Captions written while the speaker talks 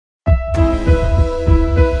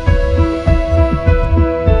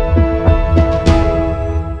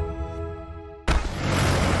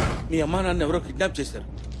అమ్మా నాన్న ఎవరో కిడ్నాప్ చేశారు.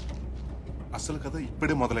 అసలు కథ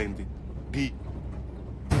ఇప్పుడే మొదలైంది. డి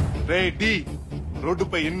రే డి,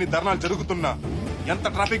 రోడ్డుపై ఎన్ని ధర్నాలు జరుగుతున్నా, ఎంత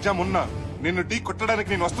ట్రాఫిక్ జామ్ ఉన్నా నిన్ను ఢీ కొట్టడానికి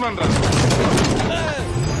నేను వస్తున్నాను రా.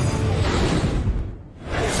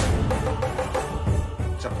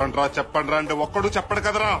 చెప్పండి రా అంటే ఒక్కడు చెప్పడు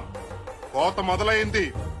కదరా. కోత మొదలైంది.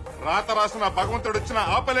 రాత రాసిన భగవంతుడు వచ్చిన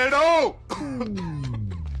ఆపలేడు.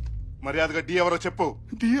 మర్యాదగా డి ఎవరో చెప్పు.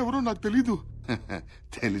 డి ఎవరో నాకు తెలీదు.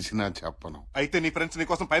 తెలిసినా చెప్పను. అయితే నీ ఫ్రెండ్స్ నీ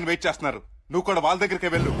కోసం పైన వెయిట్ చేస్తున్నారు. నువ్వు కూడా వాళ్ళ దగ్గరికే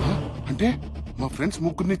వెళ్ళు. అంటే మా ఫ్రెండ్స్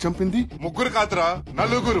ముగ్గురిని చంపింది? ముగ్గురు కాదురా,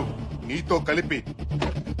 నలుగురు నీతో కలిపి.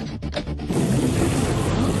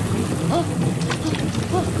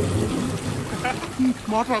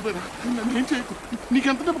 మాట రాబేరా, నన్ను ఏం చేయకు.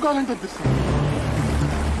 నీకెంత డబ్బు కావాలంటే అందిస్తాను.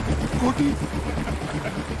 1 కోటి,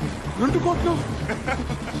 2 కోట్లు,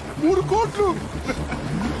 3 కోట్లు,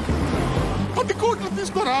 10 కోట్లు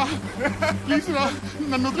తీసుకోరా ప్లీజ్ రా.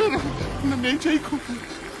 నన్ను వదిలేరా, నన్ను ఏం చేయకు.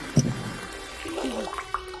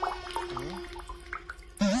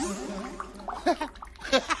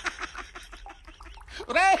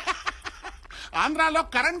 ఆంధ్రాలో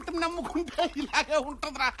కరెంటు నమ్ముకుంటే ఇలాగే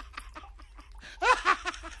ఉంటుందిరా.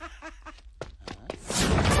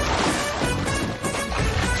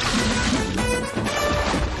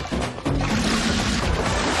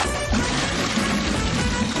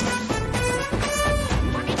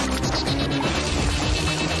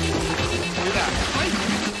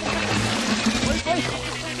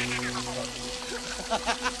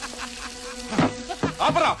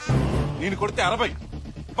 ఆపరా, నేను కొడితే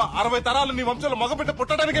 60 తరాలు నీ వంశంలో మగబిడ్డ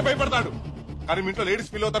పుట్టడానికే భయపడతాడు. కానీ మీ ఇంట్లో లేడీస్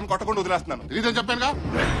ఫీల్ అవుతాను కొట్టకుండా వదిలేస్తున్నాను. తెలియదని చెప్పానుగా.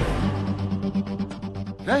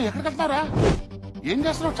 ఎక్కడికి వెళ్తున్నారా? ఏం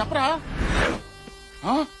చేస్తున్నావు చెప్పరా.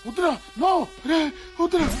 వద్దురా, నో రే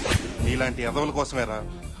వద్దురా. నీలాంటి ఎదవల కోసమేరా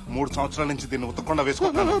 3 సంవత్సరాల నుంచి దీన్ని ఉతకకుండా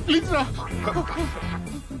వేసుకుంటాను. ప్లీజ్ రా.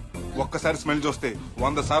 ఒక్కసారి స్మెల్ చూస్తే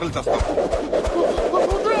 100 సార్లు చేస్తావు.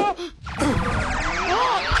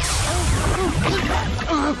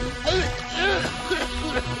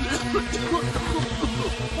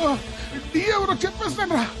 టీ ఎవరో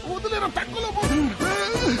చెప్పేస్తాను రా, వదిలేరా. తక్కువలో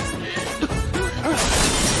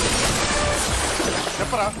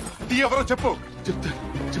చెప్పరా, టీ ఎవరో చెప్పు.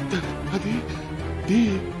 చెప్తాను. అది టీ.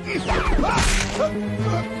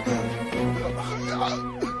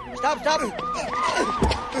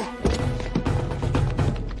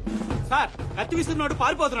 సార్, కత్తి విస్తున్నాడు,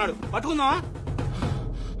 పారిపోతున్నాడు. పట్టుకుందామా?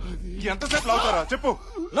 ఎంతసేపు లాగుతారా చెప్పు.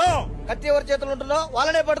 నో, కత్తి ఎవరి చేతులు ఉంటుందో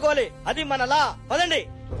వాళ్ళనే పట్టుకోవాలి. అది మన లా. పదండి.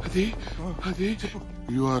 అది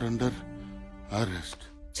యు ఆర్ అండర్ అరెస్ట్.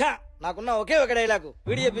 ఛా, నాకున్న ఒకే ఒక డైలాగు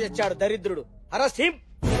వీడియో చెప్పి తెచ్చాడు దరిద్రుడు. Arrest him.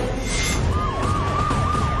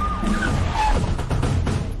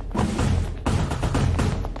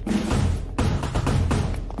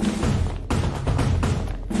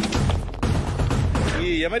 ఈ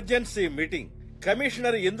ఎమర్జెన్సీ మీటింగ్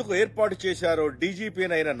కమిషనర్ ఎందుకు ఏర్పాటు చేశారో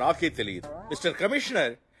డీజీపీనైనా నాకే తెలియదు. Mister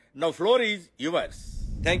commissioner, now floor is yours.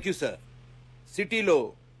 Thank you sir. సిటీలో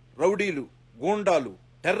రౌడీలు, గూండాలు,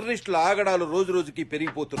 టెర్రరిస్టుల ఆగడాలు రోజు రోజుకి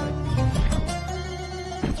పెరిగిపోతున్నాయి.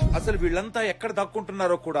 అసలు వీళ్ళంతా ఎక్కడ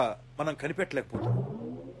దాక్కుంటున్నారో కూడా మనం కనిపెట్టలేకపోతున్నాం.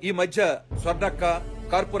 ఈ మధ్య స్వర్ణక్క,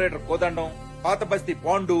 కార్పొరేటర్ కోదండం, పాత బస్తీ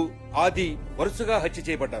పాండు, ఆది వరుసగా హత్య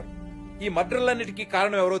చేయబడ్డారు. ఈ మర్డర్లన్నిటికీ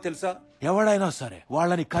కారణం ఎవరో తెలుసా? ఎవడైనా సరే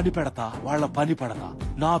వాళ్ళని కనిపెడతా, వాళ్ళ పని పడతా.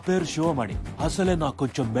 నా పేరు శివమణి. అసలే నాకు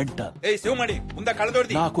కొంచెం మెంటల్. ఏ శివమణి, ముందా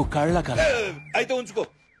కళ్ళతోటి. నాకు కళ్ళ అయితే ఉంచుకో.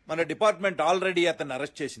 మన డిపార్ట్మెంట్ ఆల్రెడీ అతన్ని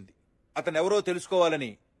అరెస్ట్ చేసింది. అతను ఎవరో తెలుసుకోవాలని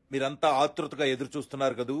మీరంతా ఆతృతగా ఎదురు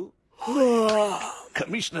చూస్తున్నారు కదూ.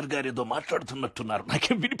 కమిషనర్ గారు ఏదో మాట్లాడుతున్నట్టున్నారు,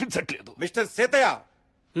 నాకేం వినిపించట్లేదు. మిస్టర్ సీతయ్య,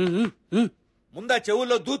 ముందా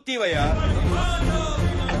చెవుల్లో దూత్తీవయ్యా.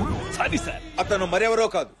 Sorry sir. అతను మరెవరో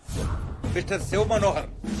కాదు, mister Shiva Manohar,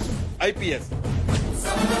 IPS.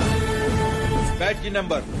 బ్యాడ్జీ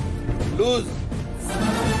number loose,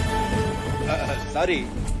 sorry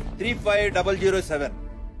 35007.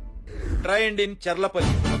 Trained in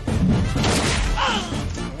Cherlapalli.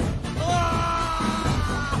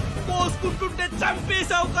 పోసుకుంటుంటే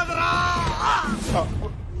చంపేశావు కదరా.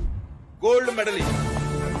 Gold medallist,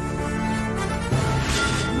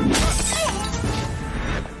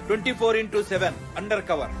 24x7 under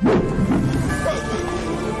cover.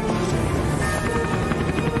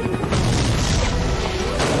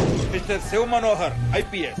 Mister Shiva Manohar,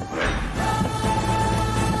 IPS.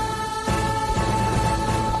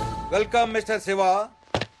 Welcome mister Shiva.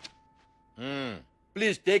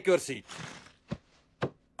 Please take your seat.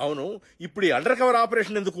 అవును, ఇప్పుడు ఈ అండర్ కవర్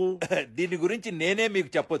ఆపరేషన్ ఎందుకు? దీని గురించి నేనే మీకు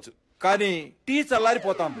చెప్పొచ్చు, కానీ టీ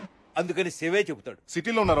చల్లారిపోతాను. అందుకని శివే చెబుతాడు.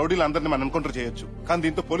 సిటీలో ఉన్న రౌడీలు అందరినీ మనం ఎన్కౌంటర్ చేయొచ్చు, కానీ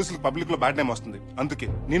దీంతో పోలీసులకు పబ్లిక్ లో బ్యాడ్ నేమ్ వస్తుంది. అందుకే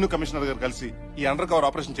నేను కమిషనర్ గారు కలిసి ఈ అండర్ కవర్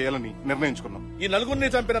ఆపరేషన్ చేయాలని నిర్ణయించుకున్నాం. ఈ నలుగురిని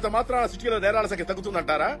చంపినంత మాత్రాన సిటీలో నేరాల సంఖ్య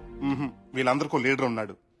తగ్గుతుందంటారా? వీళ్ళందరికీ లీడర్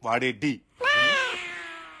ఉన్నాడు, వాడే D.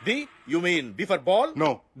 D you mean B for ball?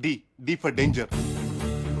 No, D. D for danger.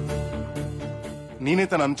 నేనే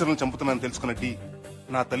తన అనుచరులను చంపుతున్నానని తెలుసుకున్న డి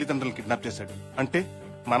నా తల్లిదండ్రులను కిడ్నాప్ చేశాడు. అంటే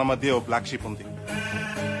మన మధ్య ఓ బ్లాక్ షీప్ ఉంది.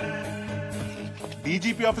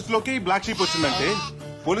 డీజీపీ ఆఫీస్ లోకి బ్లాక్ షీప్ వచ్చిందంటే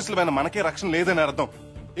పోలీసుల పైన మనకే రక్షణ లేదని అర్థం.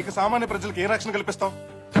 ఇక సామాన్య ప్రజలకు ఏ రక్షణ కల్పిస్తాం?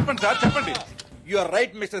 చెప్పండి సార్, చెప్పండి. You are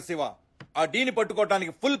right mister Shiva. ఆ డీని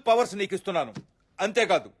పట్టుకోవడానికి ఫుల్ పవర్స్ నీకు ఇస్తున్నాను.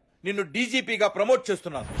 అంతేకాదు నిన్ను డీజీపీగా ప్రమోట్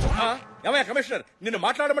చేస్తున్నాను. ఏమయ్య కమిషనర్, నిన్ను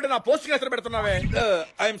మాట్లాడమంటే నా పోస్ట్ కి ఎసరు పెడుతున్నావే.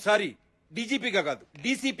 ఐఎమ్ సారీ, డీజీపీగా కాదు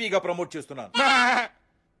డీసీపీగా ప్రమోట్ చేస్తున్నాను.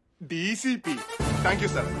 DCP. Thank you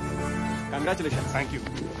sir. Congratulation. Thank you.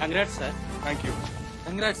 Congrats sir. Thank you.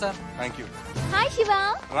 Congrats sir. Thank you. Hi Shiva.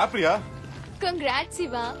 రా Priya. Congrats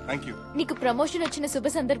Shiva. Thank you. నీకు ప్రమోషన్ వచ్చిన శుభ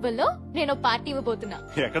సందర్భంలో నేను పార్టీ ఇవ్వబోతున్నా.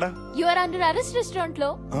 ఎక్కడ? You are under arrest restaurant లో.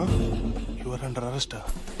 You are under arrest.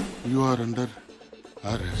 You are under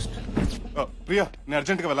arrest. Priya, నేను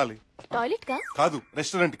urgent గా వెళ్ళాలి. టాయిలెట్ కా? కాదు,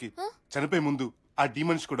 రెస్టారెంట్ కి. చనిపోయే ముందు ఆ డి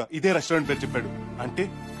మనిషి కూడా ఇదే రెస్టారెంట్ పేరు చెప్పాడు. అంటే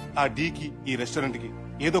ఆ డి కి ఈ రెస్టారెంట్ కి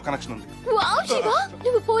ఏదో కనెక్షన్ ఉంది. వావ్ శివ,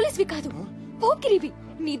 నువ్వు పోలీస్వి కాదు, పోకిరివి.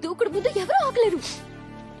 నీ దూకుడు ముందు ఎవరు ఆగలేరు.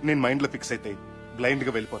 నేను మైండ్ లో ఫిక్స్ అయితే బ్లైండ్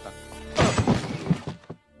గా వెళ్ళిపోతా.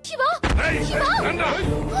 శివ, శివ,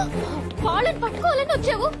 వాళ్ళని పట్టుకోవాలని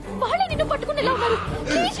వచ్చావు, వాళ్ళే నిన్ను పట్టుకునేలా ఉన్నారు.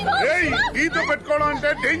 ప్లీజ్ శివ, శివ. నీతో పెట్టుకోవడం అంటే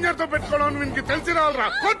డేంజర్ తో పెట్టుకోవడం వీనికి తెలిసి రావాలరా.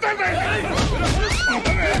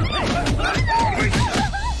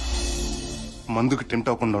 మందుకు టెంప్ట్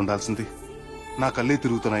అవ్వకుండా ఉండాల్సింది. నా కళ్ళే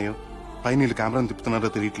తిరుగుతున్నాయో పై నీళ్ళు కెమెరాను తిప్పుతున్నారో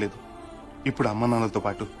తెలియట్లేదు. ఇప్పుడు అమ్మ నాన్నలతో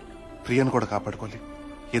పాటు ప్రియను కూడా కాపాడుకోవాలి.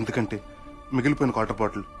 ఎందుకంటే మిగిలిపోయిన వాటర్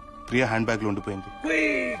బాటిల్ ప్రియ హ్యాండ్ బ్యాగ్ లో ఉండిపోయింది.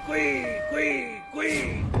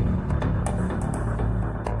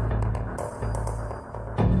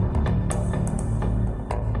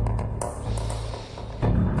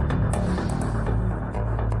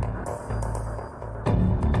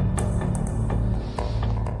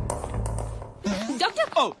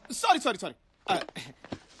 సారీ.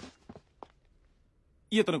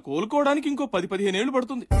 ఇతను కోలుకోవడానికి ఇంకో 10-15 ఏళ్లు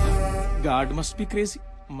పడుతుంది. God must be crazy.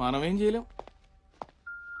 మనం ఏం చేయలేం.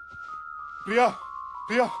 ప్రియా,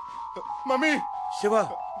 ప్రియా, మమ్మీ, శివ,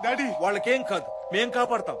 డాడీ, వాళ్ళకేం కాదు, మేం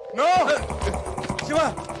కాపాడతాం. నో. శివ,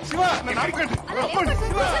 శివ, నన్ను ఆడుకోండి. రప్పండి.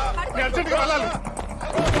 నేను అర్జెంట్ గా వెళ్ళాలి.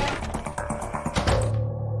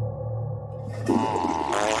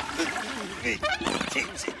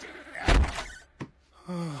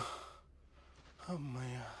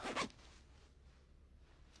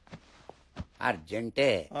 అర్జెంటే.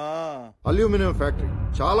 అల్యూమినియం ఫ్యాక్టరీ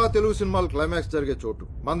చాలా తెలుగు సినిమాలు క్లైమాక్స్ జరిగే చోటు.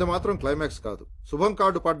 మంది మాత్రం క్లైమాక్స్ కాదు. శుభం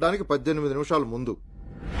కార్డు పడ్డానికి 18 నిమిషాల ముందు.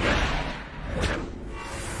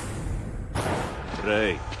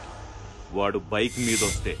 రేయ్, వాడు బైక్ మీద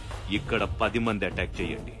వస్తే ఇక్కడ 10 మంది అటాక్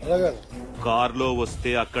చేయండి. కార్ లో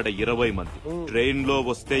వస్తే అక్కడ 20 మంది, ట్రైన్ లో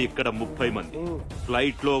వస్తే ఇక్కడ 30 మంది,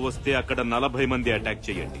 ఫ్లైట్ లో వస్తే అక్కడ 40 మంది అటాక్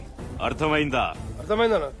చేయండి. అర్థమైందా?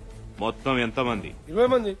 అర్థమైందన్నా. మొత్తం ఎంతమంది? 20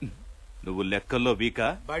 మంది. నువ్వు లెక్కల్లో వీకా?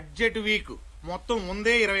 Budget week. మొత్తం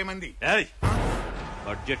ముందే 20 మంది.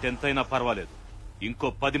 బడ్జెట్ ఎంతైనా పర్వాలేదు, ఇంకో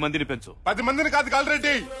 10 మందిని పెంచు. 10 మందిని కాదు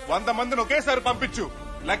కాలరెడ్డి, 100 మందిని ఒకేసారి పంపించు.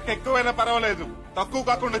 లెక్క ఎక్కువైనా పర్వాలేదు, తక్కువ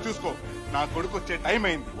కాకుండా చూసుకో. నా కొడుకు వచ్చే టైం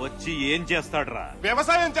అయింది. వచ్చి ఏం చేస్తాడ్రా?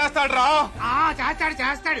 వ్యవసాయం చేస్తాడ్రా.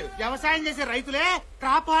 చేస్తాడు. వ్యవసాయం చేసే రైతులే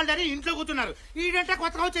క్రాప్ హోల్డర్ ఇంట్లో కూర్చున్నారు. ఈడంటే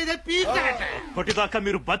కొత్తగా వచ్చేదే పీక్. కొట్టిదాకా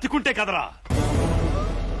మీరు బతికుంటే కదరా.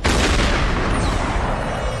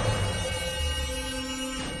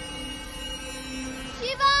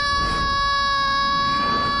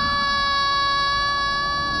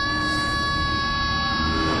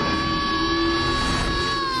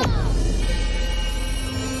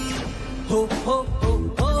 Ho ho ho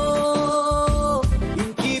ho,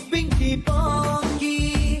 Inky Pinky Ponky.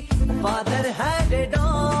 Father had a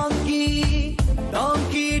donkey,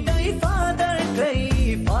 donkey died, father cry,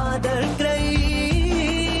 father cry.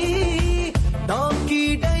 Donkey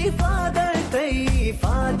died, father cry,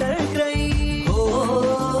 father cry. Oh,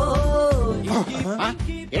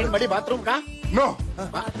 ఏంటి మడి బాత్రూమ్ కా? No.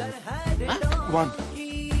 father had a 1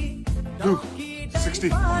 2 60.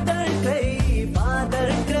 father cry, father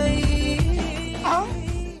cry.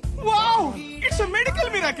 Wow, it's a medical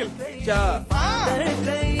miracle. Father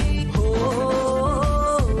cry.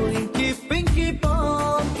 Oh, Inky Pinky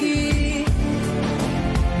Ponky.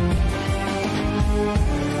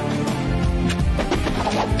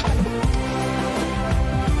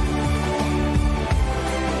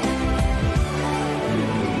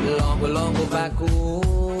 Long back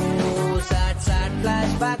home.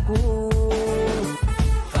 Back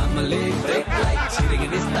family break like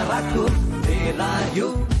చిరిగినిస్తరాకు where are you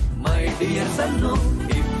my dear sun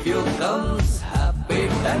if you comes happy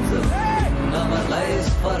times our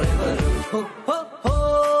life for ever హో హో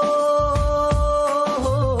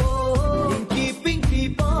హో ఇంకీ pinky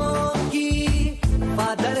ponky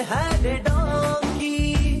father had a donkey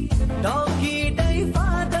donkey die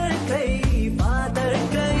father cry father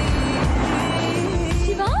cry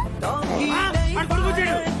Shiva donkey die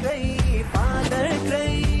father cry father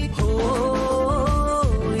cry హో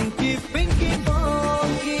ఇంకీ pinky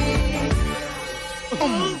ponky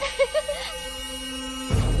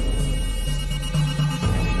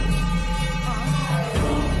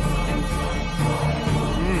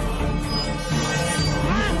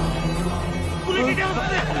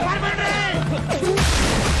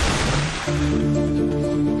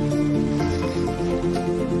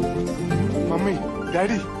mummy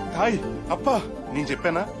daddy hi అప్పా నేను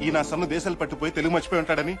చెప్పానా ఈ నా సన్ను దేశాలు పట్టిపోయి తెలుగు మర్చిపోయి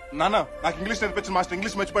ఉంటాడని. నాన్న నాకు ఇంగ్లీష్ నేర్పించిన మాస్టర్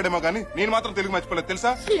ఇంగ్లీష్ మర్చిపోయాడేమో కానీ నేను మాత్రం తెలుగు మర్చిపోలేదు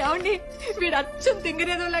తెలుసా. ఏమండి వీడు అచ్చం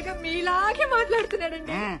తింగరేదోలాగా మీలాగే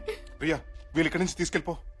మాట్లాడుతున్నాడండి. ప్రియా వీళ్ళు ఇక్కడి నుంచి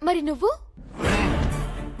తీసుకెళ్ళిపో. మరి నువ్వు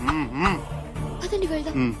అదండి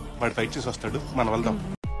వెళ్దాం. వాడు ఫైట్ చేసి వస్తాడు మనం వెళ్దాం.